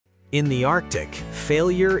In the Arctic,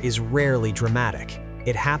 failure is rarely dramatic.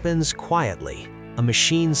 It happens quietly. A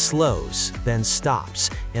machine slows, then stops,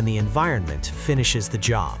 and the environment finishes the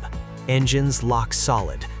job. Engines lock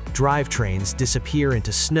solid. Drivetrains disappear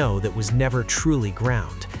into snow that was never truly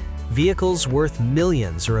ground. Vehicles worth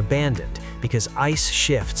millions are abandoned because ice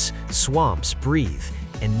shifts, swamps breathe,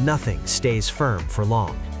 and nothing stays firm for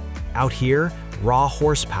long. Out here, raw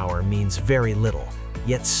horsepower means very little.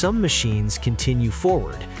 Yet some machines continue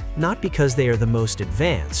forward, not because they are the most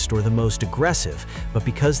advanced or the most aggressive, but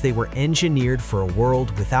because they were engineered for a world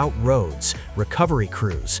without roads, recovery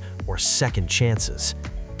crews, or second chances.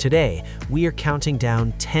 Today, we are counting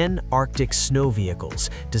down 10 Arctic snow vehicles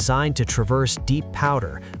designed to traverse deep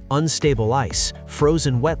powder, unstable ice,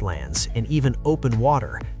 frozen wetlands, and even open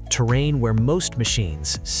water, terrain where most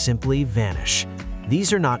machines simply vanish.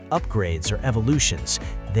 These are not upgrades or evolutions,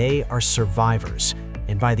 they are survivors.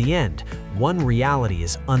 And by the end, one reality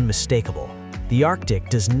is unmistakable. The Arctic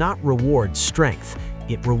does not reward strength,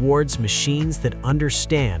 it rewards machines that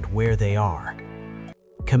understand where they are.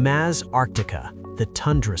 Kamaz Arctica, the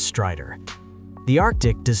Tundra Strider. The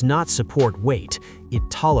Arctic does not support weight, it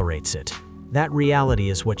tolerates it. That reality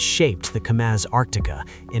is what shaped the Kamaz Arctica,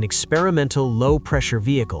 an experimental low-pressure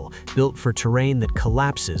vehicle built for terrain that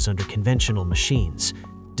collapses under conventional machines.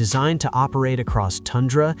 Designed to operate across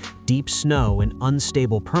tundra, deep snow, and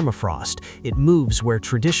unstable permafrost, it moves where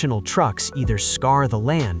traditional trucks either scar the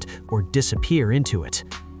land or disappear into it.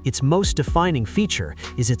 Its most defining feature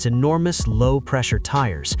is its enormous low-pressure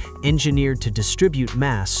tires, engineered to distribute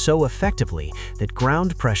mass so effectively that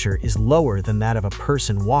ground pressure is lower than that of a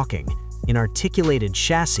person walking. An articulated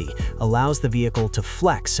chassis allows the vehicle to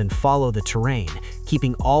flex and follow the terrain,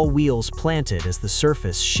 keeping all wheels planted as the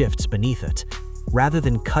surface shifts beneath it. Rather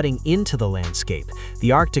than cutting into the landscape, the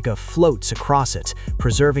Arctica floats across it,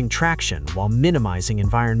 preserving traction while minimizing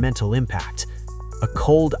environmental impact. A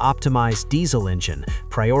cold-optimized diesel engine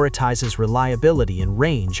prioritizes reliability and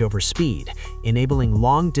range over speed, enabling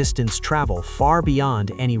long-distance travel far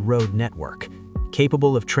beyond any road network.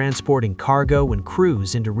 Capable of transporting cargo and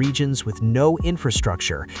crews into regions with no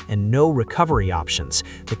infrastructure and no recovery options,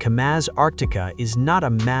 the Kamaz Arctica is not a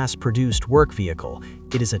mass-produced work vehicle.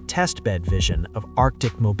 It is a testbed vision of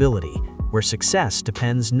Arctic mobility, where success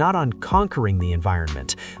depends not on conquering the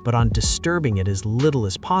environment, but on disturbing it as little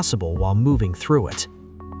as possible while moving through it.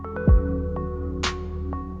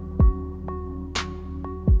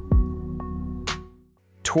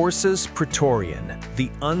 Torsus Praetorian, the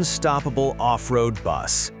unstoppable off-road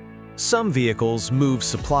bus. Some vehicles move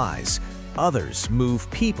supplies, others move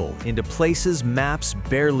people into places maps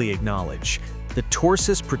barely acknowledge. The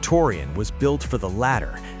Torsus Praetorian was built for the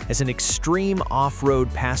latter as an extreme off-road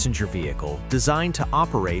passenger vehicle designed to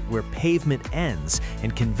operate where pavement ends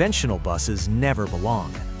and conventional buses never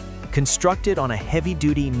belong. Constructed on a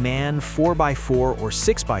heavy-duty MAN 4x4 or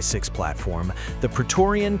 6x6 platform, the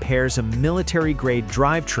Praetorian pairs a military-grade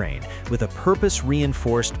drivetrain with a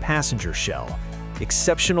purpose-reinforced passenger shell.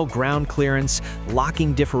 Exceptional ground clearance,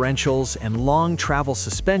 locking differentials, and long travel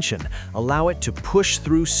suspension allow it to push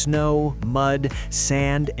through snow, mud,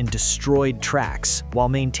 sand, and destroyed tracks while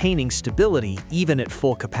maintaining stability even at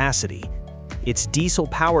full capacity. Its diesel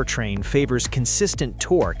powertrain favors consistent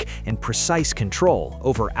torque and precise control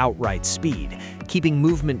over outright speed, keeping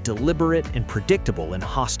movement deliberate and predictable in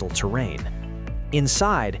hostile terrain.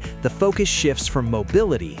 Inside, the focus shifts from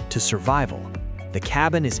mobility to survival. The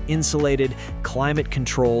cabin is insulated,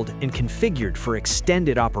 climate-controlled, and configured for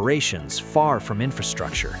extended operations far from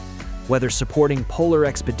infrastructure. Whether supporting polar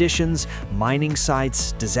expeditions, mining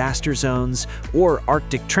sites, disaster zones, or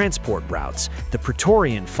Arctic transport routes, the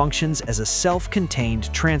Praetorian functions as a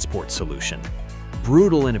self-contained transport solution.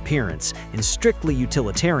 Brutal in appearance and strictly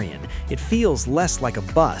utilitarian, it feels less like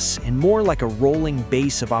a bus and more like a rolling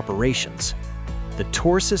base of operations. The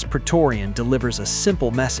Torsus Praetorian delivers a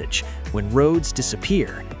simple message: when roads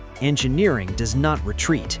disappear, engineering does not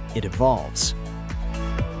retreat, it evolves.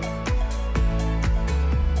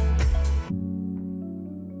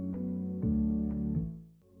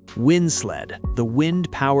 Windsled, the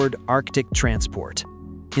wind-powered Arctic transport.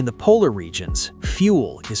 In the polar regions,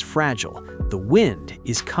 fuel is fragile, the wind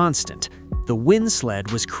is constant. The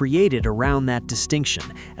Windsled was created around that distinction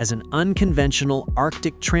as an unconventional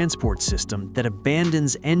Arctic transport system that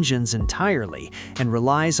abandons engines entirely and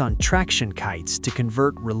relies on traction kites to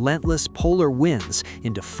convert relentless polar winds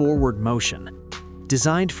into forward motion.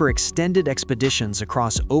 Designed for extended expeditions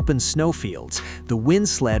across open snowfields, the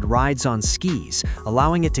Windsled rides on skis,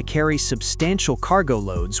 allowing it to carry substantial cargo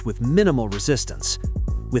loads with minimal resistance.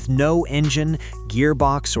 With no engine,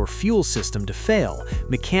 gearbox, or fuel system to fail,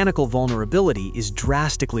 mechanical vulnerability is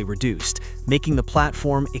drastically reduced, making the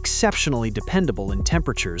platform exceptionally dependable in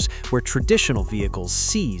temperatures where traditional vehicles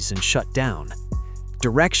seize and shut down.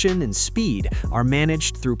 Direction and speed are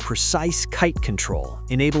managed through precise kite control,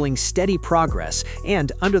 enabling steady progress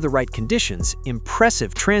and, under the right conditions,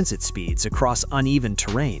 impressive transit speeds across uneven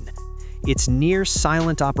terrain. Its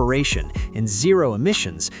near-silent operation and zero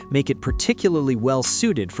emissions make it particularly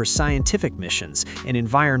well-suited for scientific missions and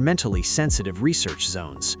environmentally sensitive research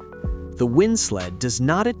zones. The Windsled does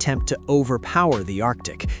not attempt to overpower the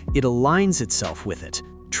Arctic, it aligns itself with it,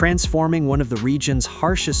 transforming one of the region's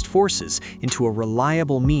harshest forces into a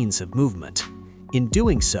reliable means of movement. In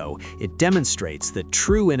doing so, it demonstrates that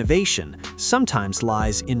true innovation sometimes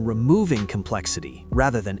lies in removing complexity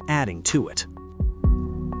rather than adding to it.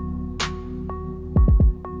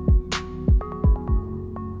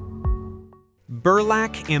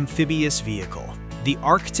 Burlak Amphibious Vehicle, the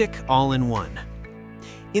Arctic All-in-One.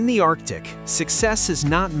 In the Arctic, success is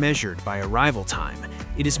not measured by arrival time.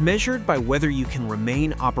 It is measured by whether you can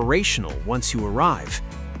remain operational once you arrive.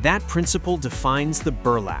 That principle defines the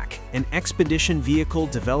Burlak, an expedition vehicle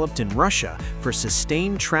developed in Russia for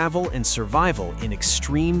sustained travel and survival in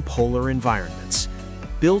extreme polar environments.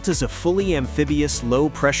 Built as a fully amphibious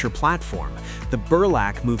low-pressure platform, the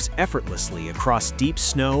Burlak moves effortlessly across deep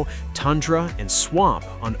snow, tundra, and swamp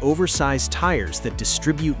on oversized tires that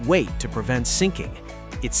distribute weight to prevent sinking.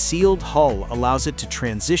 Its sealed hull allows it to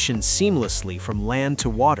transition seamlessly from land to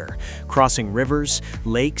water, crossing rivers,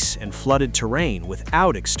 lakes, and flooded terrain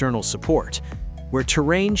without external support. Where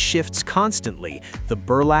terrain shifts constantly, the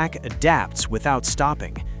Burlak adapts without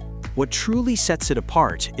stopping. What truly sets it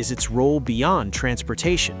apart is its role beyond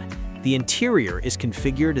transportation. The interior is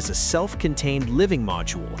configured as a self-contained living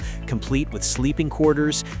module, complete with sleeping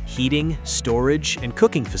quarters, heating, storage, and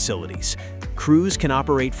cooking facilities. Crews can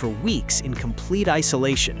operate for weeks in complete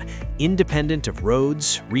isolation, independent of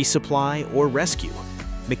roads, resupply, or rescue.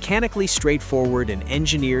 Mechanically straightforward and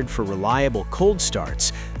engineered for reliable cold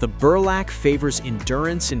starts, the Burlak favors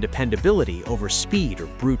endurance and dependability over speed or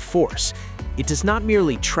brute force. It does not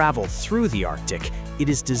merely travel through the Arctic, it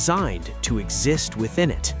is designed to exist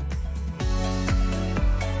within it.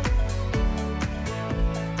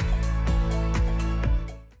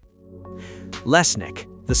 Lesnik,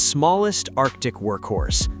 the smallest Arctic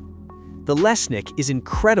workhorse. The Lesnik is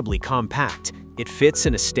incredibly compact. It fits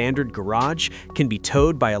in a standard garage, can be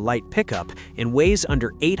towed by a light pickup, and weighs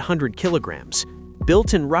under 800 kilograms.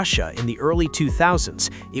 Built in Russia in the early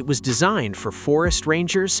 2000s, it was designed for forest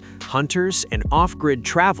rangers, hunters, and off-grid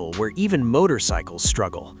travel where even motorcycles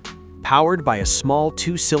struggle. Powered by a small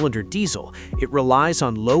two-cylinder diesel, it relies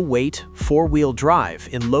on low-weight, four-wheel drive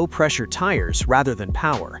in low-pressure tires rather than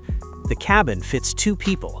power. The cabin fits 2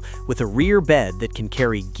 people, with a rear bed that can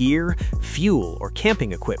carry gear, fuel, or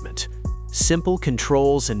camping equipment. Simple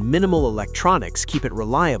controls and minimal electronics keep it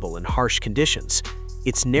reliable in harsh conditions.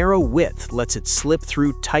 Its narrow width lets it slip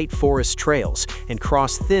through tight forest trails and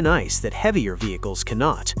cross thin ice that heavier vehicles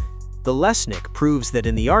cannot. The Lesnik proves that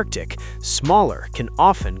in the Arctic, smaller can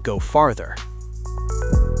often go farther.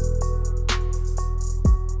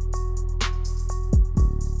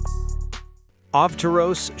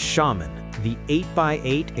 Avtoros Shaman, the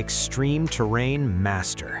 8x8 extreme terrain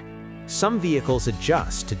master. Some vehicles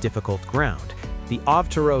adjust to difficult ground. The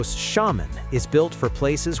Avtoros Shaman is built for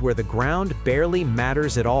places where the ground barely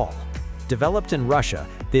matters at all. Developed in Russia,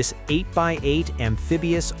 this 8x8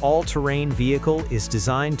 amphibious all-terrain vehicle is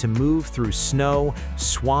designed to move through snow,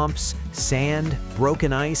 swamps, sand,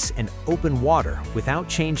 broken ice, and open water without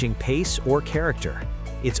changing pace or character.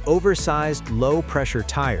 Its oversized, low-pressure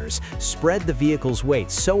tires spread the vehicle's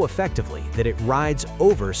weight so effectively that it rides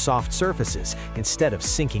over soft surfaces instead of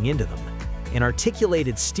sinking into them. An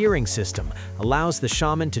articulated steering system allows the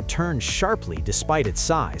Shaman to turn sharply despite its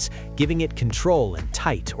size, giving it control in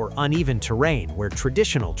tight or uneven terrain where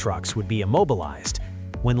traditional trucks would be immobilized.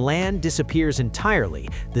 When land disappears entirely,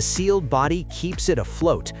 the sealed body keeps it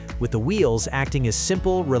afloat, with the wheels acting as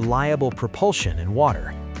simple, reliable propulsion in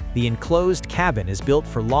water. The enclosed cabin is built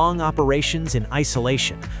for long operations in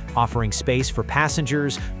isolation, offering space for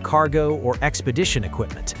passengers, cargo, or expedition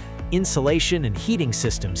equipment. Insulation and heating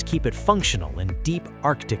systems keep it functional in deep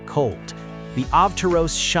Arctic cold. The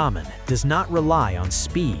Avtoros Shaman does not rely on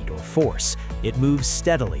speed or force. It moves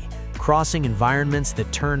steadily, crossing environments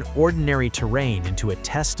that turn ordinary terrain into a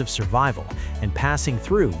test of survival and passing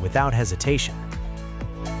through without hesitation.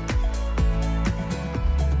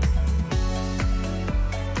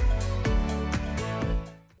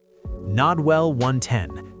 Nodwell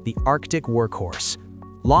 110, the Arctic workhorse.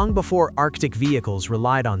 Long before Arctic vehicles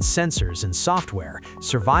relied on sensors and software,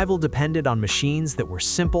 survival depended on machines that were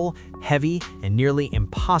simple, heavy, and nearly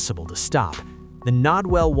impossible to stop. The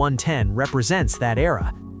Nodwell 110 represents that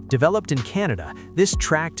era. Developed in Canada, this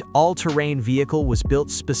tracked, all-terrain vehicle was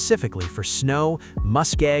built specifically for snow,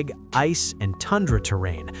 muskeg, ice, and tundra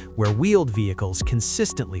terrain, where wheeled vehicles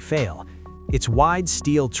consistently fail. Its wide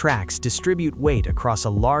steel tracks distribute weight across a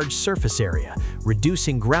large surface area,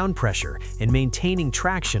 reducing ground pressure and maintaining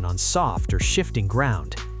traction on soft or shifting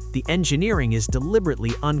ground. The engineering is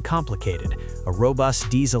deliberately uncomplicated. A robust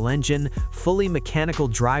diesel engine, fully mechanical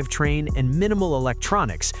drivetrain, and minimal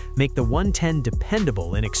electronics make the 110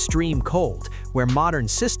 dependable in extreme cold, where modern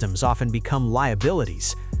systems often become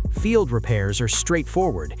liabilities. Field repairs are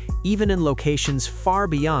straightforward, even in locations far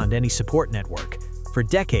beyond any support network. For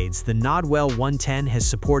decades, the Nodwell 110 has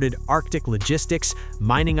supported Arctic logistics,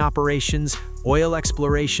 mining operations, oil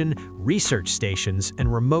exploration, research stations,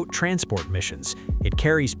 and remote transport missions. It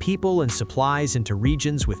carries people and supplies into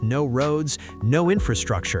regions with no roads, no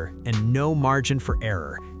infrastructure, and no margin for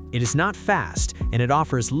error. It is not fast, and it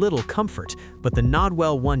offers little comfort, but the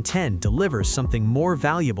Nodwell 110 delivers something more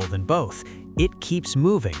valuable than both. It keeps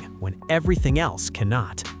moving when everything else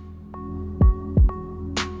cannot.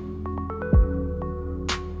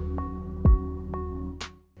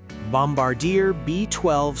 Bombardier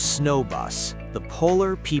B12 Snow Bus, the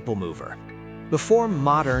polar people mover. Before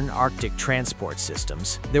modern Arctic transport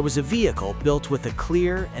systems, there was a vehicle built with a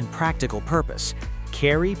clear and practical purpose: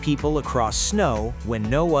 carry people across snow when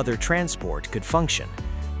no other transport could function.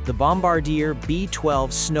 The Bombardier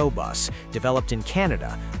B12 Snow Bus, developed in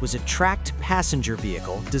Canada, was a tracked passenger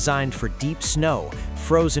vehicle designed for deep snow,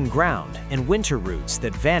 frozen ground, and winter routes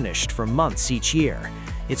that vanished for months each year.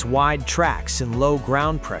 Its wide tracks and low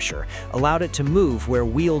ground pressure allowed it to move where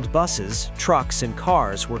wheeled buses, trucks, and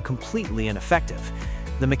cars were completely ineffective.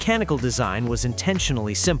 The mechanical design was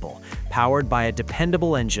intentionally simple, powered by a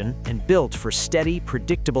dependable engine and built for steady,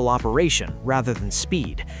 predictable operation rather than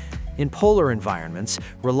speed. In polar environments,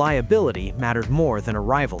 reliability mattered more than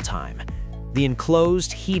arrival time. The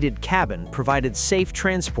enclosed, heated cabin provided safe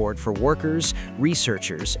transport for workers,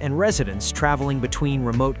 researchers, and residents traveling between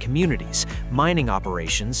remote communities, mining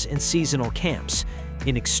operations, and seasonal camps.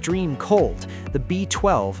 In extreme cold, the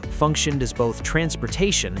B12 functioned as both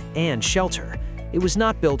transportation and shelter. It was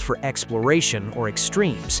not built for exploration or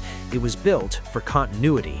extremes. It was built for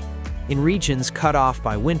continuity. In regions cut off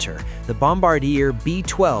by winter, the Bombardier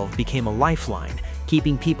B12 became a lifeline,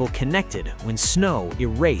 keeping people connected when snow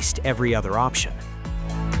erased every other option.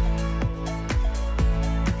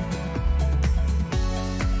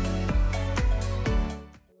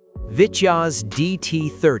 Vityaz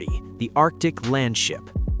DT-30, the Arctic land ship.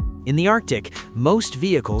 In the Arctic, most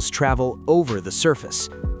vehicles travel over the surface.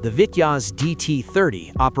 The Vityaz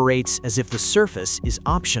DT-30 operates as if the surface is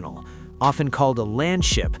optional. Often called a land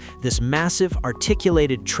ship, this massive,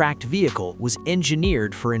 articulated tracked vehicle was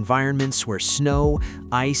engineered for environments where snow,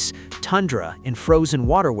 ice, tundra, and frozen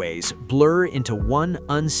waterways blur into one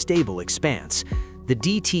unstable expanse. The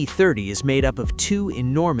DT-30 is made up of two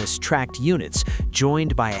enormous tracked units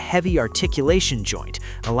joined by a heavy articulation joint,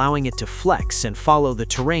 allowing it to flex and follow the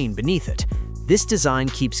terrain beneath it. This design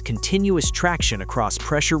keeps continuous traction across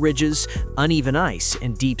pressure ridges, uneven ice,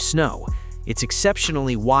 and deep snow. Its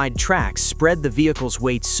exceptionally wide tracks spread the vehicle's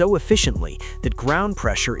weight so efficiently that ground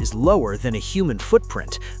pressure is lower than a human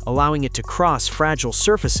footprint, allowing it to cross fragile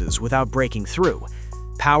surfaces without breaking through.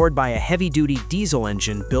 Powered by a heavy-duty diesel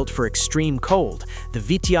engine built for extreme cold, the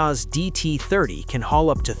Vityaz DT-30 can haul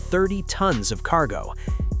up to 30 tons of cargo.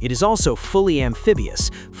 It is also fully amphibious,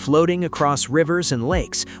 floating across rivers and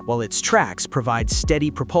lakes, while its tracks provide steady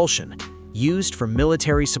propulsion. Used for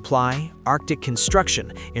military supply, Arctic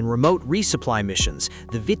construction, and remote resupply missions,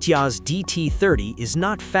 the Vityaz DT-30 is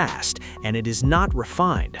not fast and it is not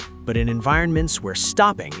refined, but in environments where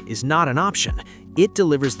stopping is not an option, it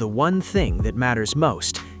delivers the one thing that matters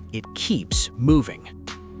most: it keeps moving.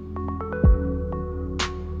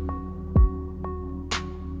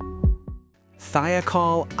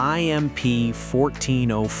 Thiokol IMP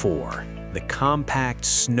 1404, the compact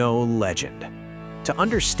snow legend. To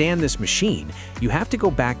understand this machine, you have to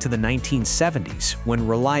go back to the 1970s, when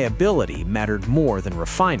reliability mattered more than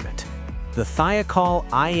refinement. The Thiokol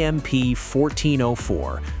IMP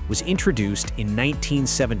 1404 was introduced in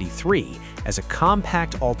 1973 as a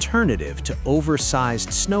compact alternative to oversized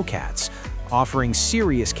snowcats, offering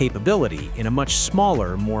serious capability in a much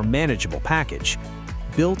smaller, more manageable package.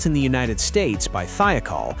 Built in the United States by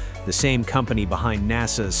Thiokol, the same company behind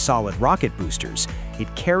NASA's solid rocket boosters,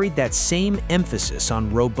 it carried that same emphasis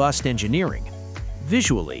on robust engineering.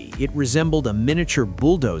 Visually, it resembled a miniature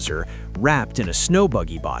bulldozer wrapped in a snow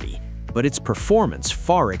buggy body, but its performance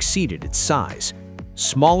far exceeded its size.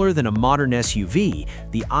 Smaller than a modern SUV,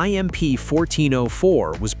 the IMP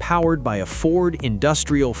 1404 was powered by a Ford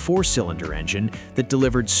industrial four-cylinder engine that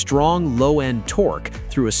delivered strong low-end torque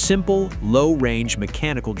through a simple, low-range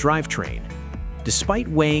mechanical drivetrain. Despite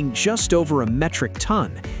weighing just over a metric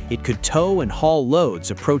ton, it could tow and haul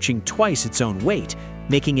loads approaching twice its own weight,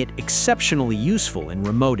 making it exceptionally useful in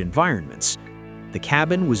remote environments. The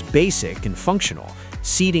cabin was basic and functional,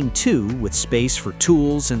 seating two with space for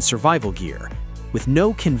tools and survival gear. With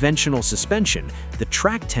no conventional suspension, the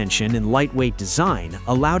track tension and lightweight design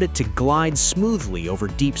allowed it to glide smoothly over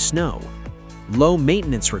deep snow. Low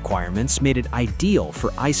maintenance requirements made it ideal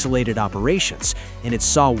for isolated operations, and it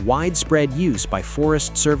saw widespread use by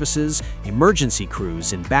forest services, emergency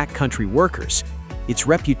crews, and backcountry workers. Its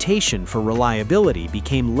reputation for reliability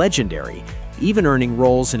became legendary, even earning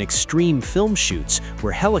roles in extreme film shoots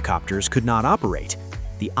where helicopters could not operate.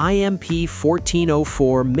 The IMP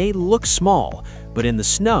 1404 may look small, but in the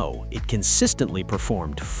snow, it consistently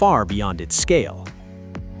performed far beyond its scale.